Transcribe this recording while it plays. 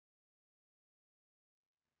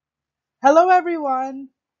Hello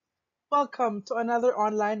everyone! Welcome to another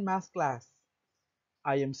online math class.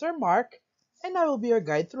 I am Sir Mark and I will be your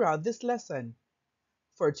guide throughout this lesson.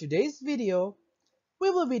 For today's video,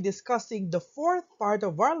 we will be discussing the fourth part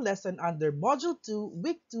of our lesson under Module 2,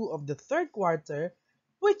 Week 2 of the third quarter,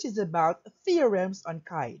 which is about theorems on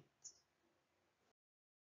Kite.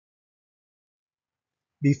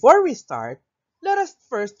 Before we start, let us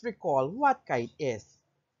first recall what Kite is.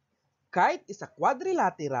 Kite is a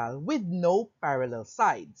quadrilateral with no parallel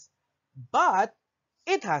sides, but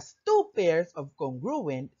it has two pairs of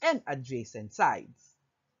congruent and adjacent sides.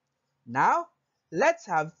 Now, let's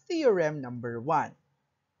have theorem number 1.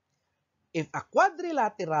 If a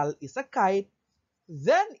quadrilateral is a kite,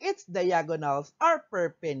 then its diagonals are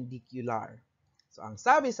perpendicular. So, ang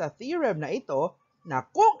sabi sa theorem na ito, na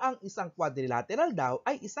kung ang isang quadrilateral daw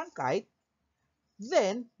ay isang kite,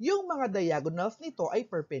 then yung mga diagonals nito ay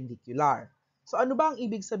perpendicular. So, ano ba ang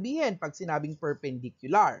ibig sabihin pag sinabing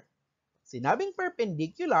perpendicular? Sinabing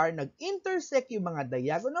perpendicular, nag-intersect yung mga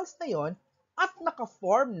diagonals na yon at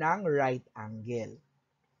naka-form ng right angle.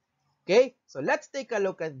 Okay? So let's take a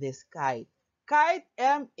look at this kite. Kite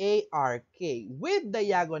M-A-R-K with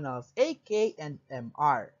diagonals A-K and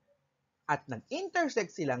M-R. At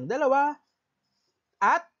nag-intersect silang dalawa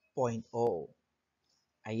at point O.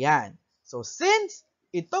 Ayan. So since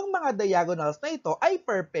itong mga diagonals na ito ay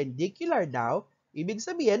perpendicular daw, ibig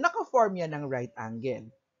sabihin naka-form yan ng right angle.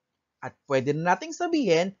 At pwede na nating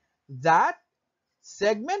sabihin that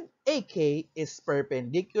segment AK is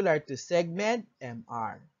perpendicular to segment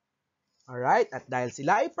MR. Alright? At dahil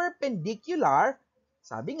sila ay perpendicular,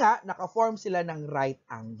 sabi nga, naka-form sila ng right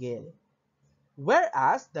angle.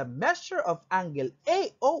 Whereas, the measure of angle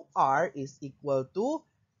AOR is equal to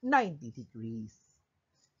 90 degrees.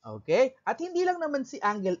 Okay? At hindi lang naman si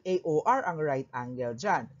angle AOR ang right angle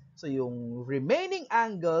dyan. So, yung remaining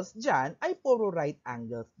angles dyan ay puro right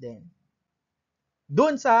angles din.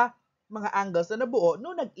 Doon sa mga angles na nabuo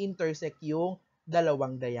nung nag-intersect yung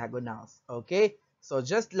dalawang diagonals. Okay? So,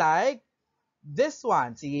 just like this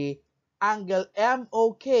one, si angle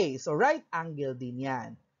MOK. So, right angle din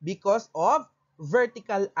yan because of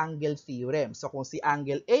vertical angle theorem. So, kung si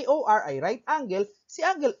angle AOR ay right angle, si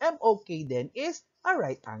angle MOK din is a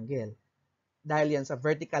right angle. Dahil yan sa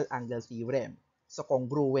vertical angle theorem. So,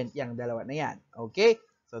 congruent yung dalawa na yan. Okay?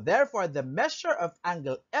 So, therefore, the measure of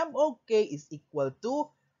angle MOK is equal to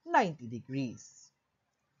 90 degrees.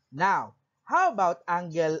 Now, how about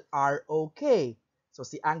angle ROK? So,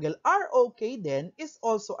 si angle ROK din is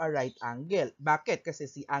also a right angle. Bakit? Kasi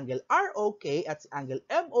si angle ROK at si angle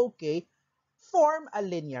MOK form a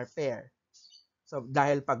linear pair. So,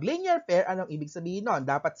 dahil pag linear pair, anong ibig sabihin nun?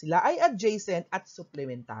 Dapat sila ay adjacent at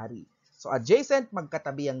supplementary. So, adjacent,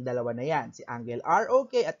 magkatabi ang dalawa na yan. Si angle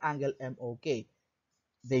ROK at angle MOK.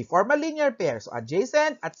 They form a linear pair. So,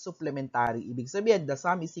 adjacent at supplementary. Ibig sabihin, the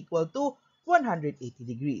sum is equal to 180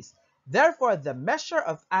 degrees. Therefore, the measure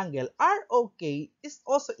of angle ROK is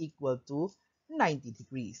also equal to 90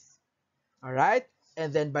 degrees. Alright?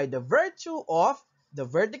 And then, by the virtue of the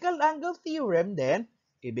vertical angle theorem, then,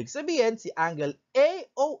 ibig sabihin, si angle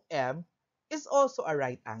AOM is also a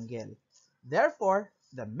right angle. Therefore,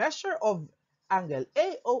 the measure of angle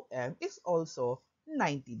AOM is also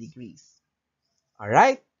 90 degrees.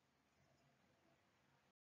 Alright?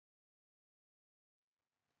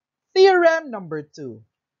 Theorem number 2.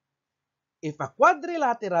 If a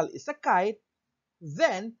quadrilateral is a kite,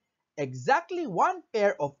 then exactly one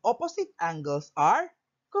pair of opposite angles are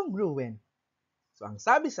congruent. So, ang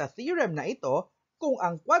sabi sa theorem na ito, kung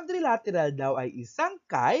ang quadrilateral daw ay isang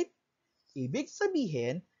kite, ibig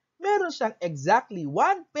sabihin, meron siyang exactly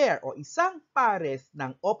one pair o isang pares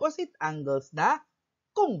ng opposite angles na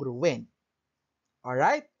congruent.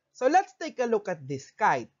 Alright? So, let's take a look at this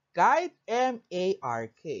kite. Kite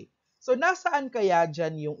M-A-R-K. So, nasaan kaya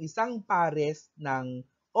dyan yung isang pares ng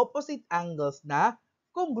opposite angles na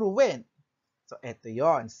congruent? So, eto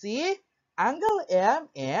yon. Si angle M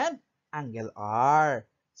and angle R.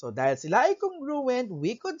 So, dahil sila ay congruent,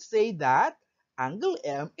 we could say that angle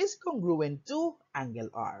M is congruent to angle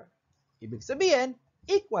R. Ibig sabihin,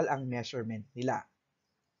 equal ang measurement nila.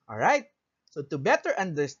 Alright? So, to better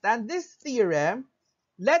understand this theorem,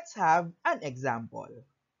 let's have an example.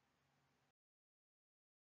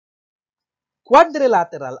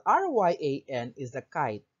 Quadrilateral RYAN is a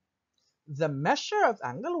kite. The measure of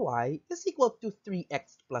angle Y is equal to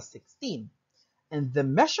 3x plus 16, and the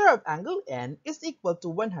measure of angle N is equal to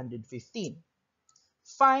 115.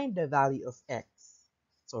 Find the value of x.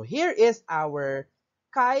 So here is our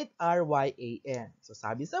kite RYAN. So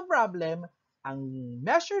sabi sa problem, ang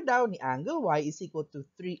measure daw ni angle Y is equal to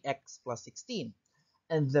 3x plus 16.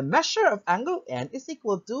 And the measure of angle N is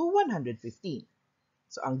equal to 115.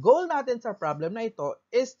 So ang goal natin sa problem na ito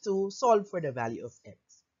is to solve for the value of x.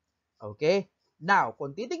 Okay? Now,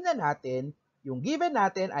 kung titignan natin, yung given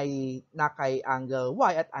natin ay nakay angle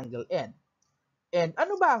y at angle N. And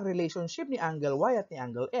ano ba ang relationship ni angle y at ni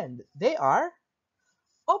angle N? They are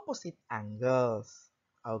opposite angles.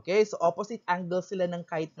 Okay? So opposite angles sila ng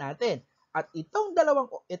kite natin. At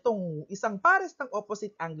itong isang pares ng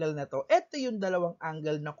opposite angle na to, ito yung dalawang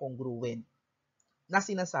angle na congruent na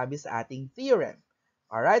sinasabi sa ating theorem.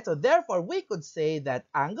 Alright, so therefore, we could say that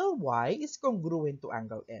angle y is congruent to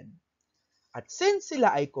angle n. At since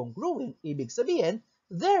sila ay congruent, ibig sabihin,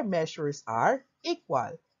 their measures are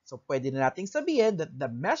equal. So pwede na nating sabihin that the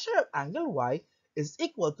measure of angle y is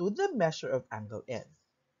equal to the measure of angle n.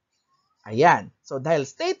 Ayan. So dahil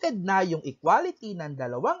stated na yung equality ng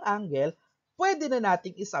dalawang angle, pwede na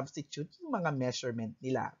nating i-substitute yung mga measurement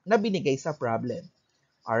nila na binigay sa problem.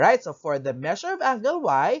 Alright, so for the measure of angle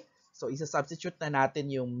y, so isa-substitute na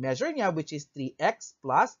natin yung measure niya, which is 3x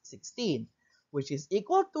plus 16, which is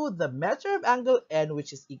equal to the measure of angle n,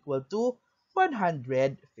 which is equal to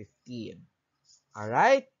 115.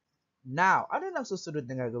 Alright? Now, ano nang susunod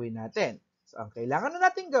na gagawin natin? So, ang kailangan na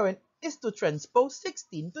natin gawin is to transpose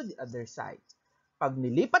 16 to the other side. Pag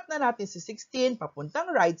nilipat na natin si 16 papuntang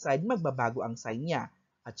right side, magbabago ang sign niya.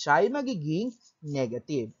 At siya ay magiging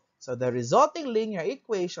negative. So the resulting linear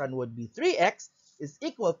equation would be 3x is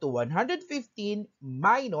equal to 115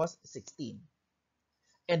 minus 16.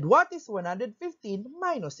 And what is 115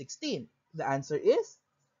 minus 16? The answer is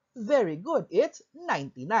very good. It's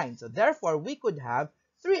 99. So therefore, we could have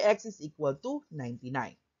 3x is equal to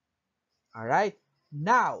 99. Alright?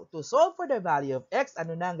 Now, to solve for the value of x,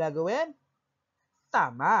 ano na ang gagawin?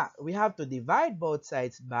 Tama. We have to divide both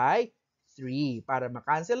sides by 3 para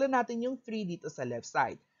makancel na natin yung 3 dito sa left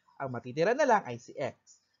side. Ang matitira na lang ay si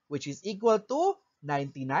x, which is equal to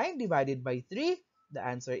 99 divided by 3. The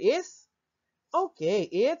answer is, okay,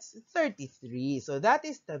 it's 33. So that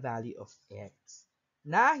is the value of x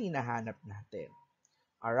na hinahanap natin.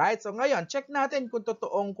 Alright, so ngayon, check natin kung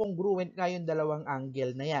totoong congruent nga yung dalawang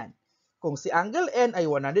angle na yan. Kung si angle N ay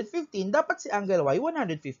 115, dapat si angle Y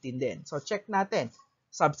 115 din. So check natin.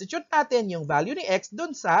 Substitute natin yung value ni x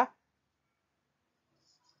dun sa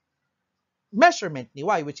measurement ni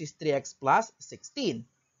y, which is 3x plus 16.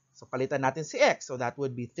 So palitan natin si x. So that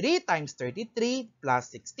would be 3 times 33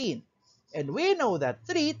 plus 16. And we know that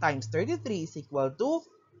 3 times 33 is equal to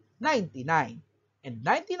 99. And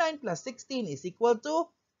 99 plus 16 is equal to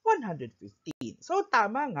 115. So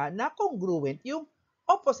tama nga na congruent yung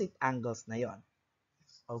opposite angles na yon.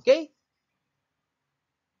 Okay?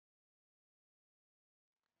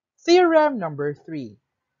 Theorem number 3.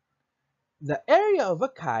 The area of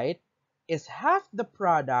a kite is half the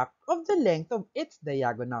product of the length of its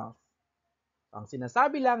diagonal. Ang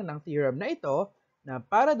sinasabi lang ng theorem na ito na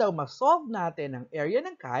para daw ma-solve natin ang area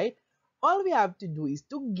ng kite, all we have to do is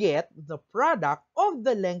to get the product of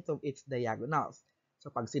the length of its diagonals.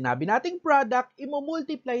 So pag sinabi nating product,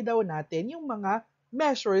 imo-multiply daw natin yung mga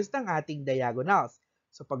measures ng ating diagonals.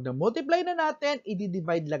 So pag na-multiply na natin,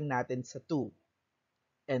 i-divide lang natin sa 2.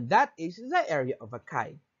 And that is the area of a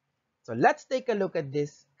kite. So let's take a look at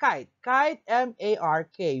this kite. Kite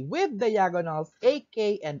M-A-R-K with diagonals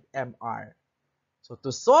A-K and M-R. So to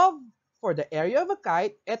solve for the area of a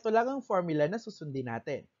kite, ito lang ang formula na susundin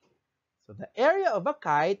natin. So the area of a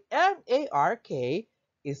kite, M-A-R-K,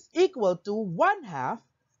 is equal to 1/2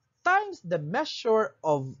 times the measure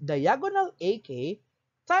of diagonal AK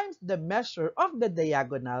times the measure of the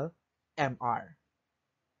diagonal MR.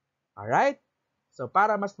 Alright? So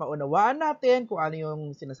para mas maunawaan natin kung ano yung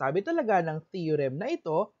sinasabi talaga ng theorem na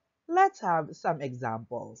ito, let's have some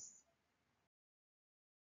examples.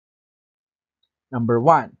 Number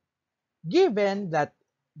 1. Given that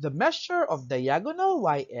the measure of diagonal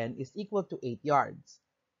YN is equal to 8 yards,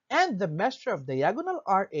 and the measure of diagonal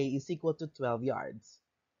RA is equal to 12 yards.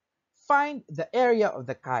 Find the area of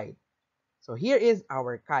the kite. So here is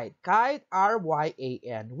our kite. Kite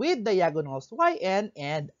RYAN with diagonals YN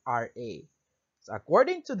and RA. So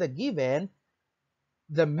according to the given,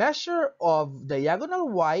 the measure of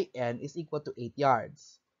diagonal YN is equal to 8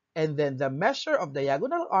 yards. And then the measure of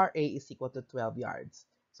diagonal RA is equal to 12 yards.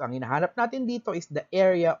 So ang hinahanap natin dito is the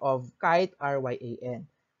area of kite RYAN.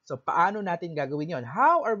 So paano natin gagawin yon?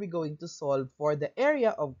 How are we going to solve for the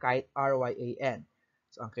area of kite RYAN?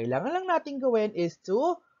 So ang kailangan lang natin gawin is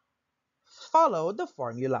to follow the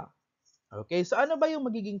formula. Okay, so ano ba yung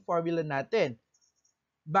magiging formula natin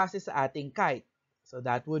base sa ating kite? So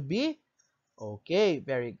that would be, okay,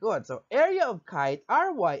 very good. So area of kite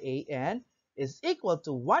RYAN is equal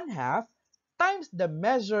to 1/2 times the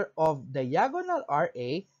measure of diagonal RA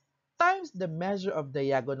times the measure of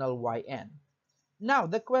diagonal YN. Now,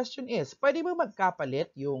 the question is, pwede ba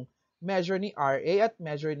magkapalit yung measure ni RA at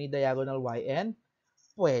measure ni diagonal YN?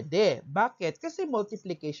 Pwede. Bakit? Kasi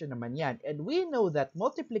multiplication naman yan. And we know that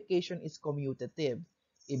multiplication is commutative.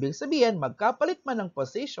 Ibig sabihin, magkapalit man ng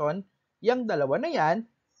position, yung dalawa na yan,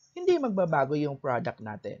 hindi magbabago yung product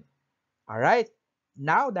natin. Alright?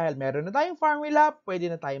 Now, dahil meron na tayong formula, pwede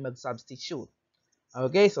na tayong mag-substitute.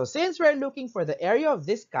 Okay, so since we're looking for the area of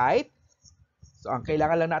this kite, so ang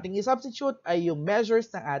kailangan lang nating i-substitute ay yung measures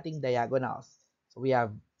ng ating diagonals. So we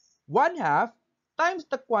have 1/2 times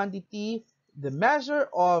the quantity, the measure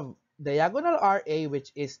of diagonal RA,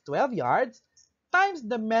 which is 12 yards, times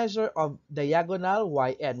the measure of diagonal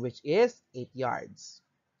YN, which is 8 yards.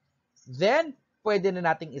 Then, pwede na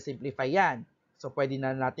nating i-simplify yan. So, pwede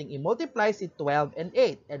na nating i-multiply si 12 and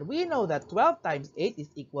 8. And we know that 12 times 8 is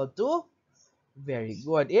equal to, very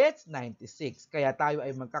good, it's 96. Kaya tayo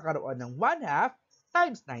ay magkakaroon ng 1/2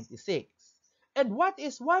 times 96. And what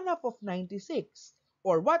is 1/2 of 96?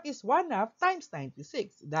 Or what is 1/2 times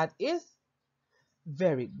 96? That is,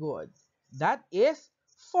 very good, that is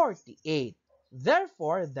 48.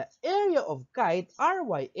 Therefore, the area of kite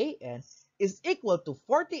RYAN is equal to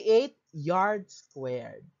 48 yards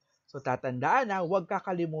squared. So, tatandaan na, huwag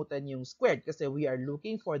kakalimutan yung squared kasi we are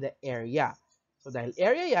looking for the area. So, dahil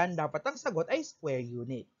area yan, dapat ang sagot ay square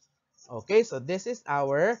unit. Okay, so this is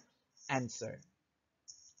our answer.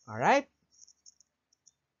 Alright?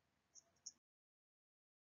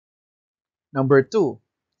 Number 2.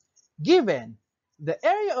 Given the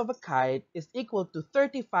area of a kite is equal to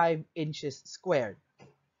 35 inches squared,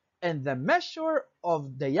 and the measure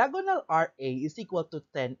of diagonal RA is equal to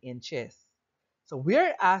 10 inches. So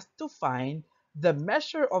we're asked to find the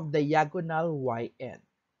measure of diagonal YN.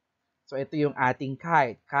 So ito yung ating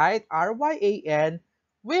kite. Kite RYAN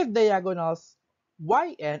with diagonals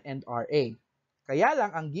YN and RA. Kaya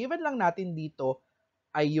lang, ang given lang natin dito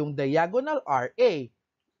ay yung diagonal RA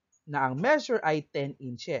na ang measure ay 10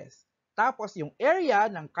 inches. Tapos yung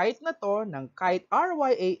area ng kite na to, ng kite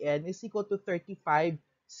RYAN is equal to 35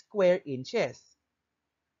 square inches.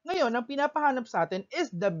 Ngayon, ang pinapahanap sa atin is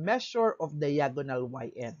the measure of diagonal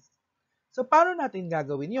YN. So, paano natin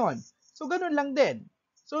gagawin yon? So, ganun lang din.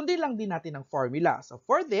 Sundin lang din natin ang formula. So,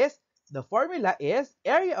 for this, the formula is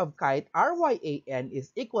area of kite RYAN is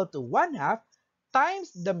equal to 1/2 times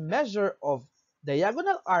the measure of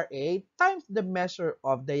diagonal RA times the measure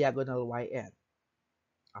of diagonal YN.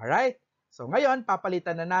 Alright? So, ngayon,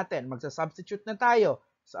 papalitan na natin. Magsa-substitute na tayo.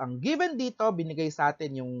 So, ang given dito, binigay sa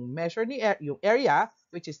atin yung measure ni yung area,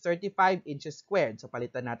 which is 35 inches squared. So,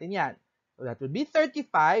 palitan natin yan. So, that would be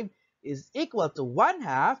 35 is equal to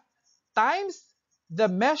 1/2 times the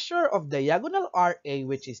measure of diagonal RA,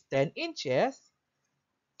 which is 10 inches,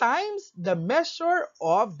 times the measure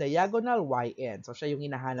of diagonal YN. So, siya yung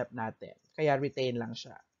hinahanap natin. Kaya retain lang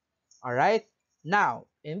siya. Alright? Now,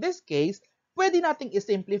 in this case, pwede nating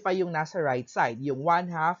i-simplify yung nasa right side, yung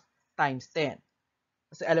 1/2 times 10.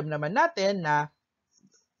 Kasi alam naman natin na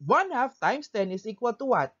 1/2 times 10 is equal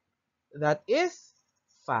to what? That is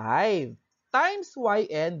 5. Times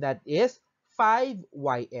YN, that is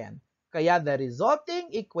 5YN. Kaya the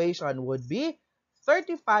resulting equation would be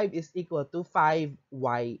 35 is equal to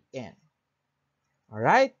 5YN.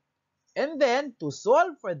 Alright? And then, to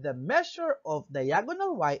solve for the measure of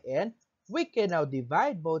diagonal YN, we can now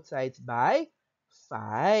divide both sides by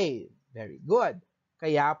 5. Very good.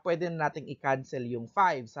 Kaya pwede na nating i-cancel yung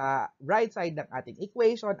 5. Sa right side ng ating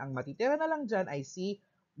equation, ang matitira na lang dyan ay si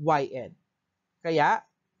YN. Kaya,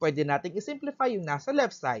 pwede nating i-simplify yung nasa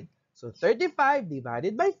left side. So, 35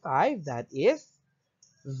 divided by 5, that is,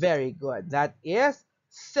 very good. That is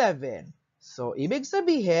 7. So, ibig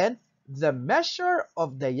sabihin, the measure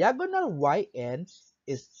of diagonal YN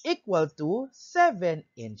is equal to 7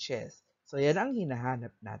 inches. So, yan ang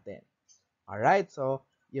hinahanap natin. Alright, so,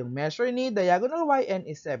 yung measure ni diagonal YN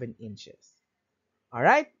is 7 inches.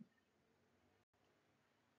 Alright?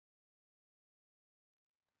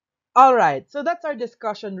 Alright, so that's our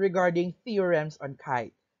discussion regarding theorems on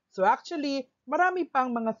kite. So actually, marami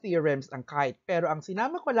pang mga theorems ang kite, pero ang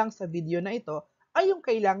sinama ko lang sa video na ito ay yung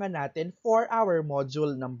kailangan natin for our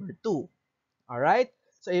module number 2. Alright?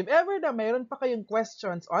 So if ever na mayroon pa kayong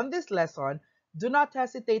questions on this lesson, do not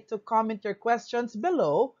hesitate to comment your questions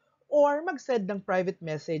below or mag-send ng private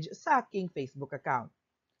message sa aking Facebook account.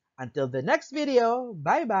 Until the next video,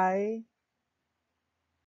 bye-bye!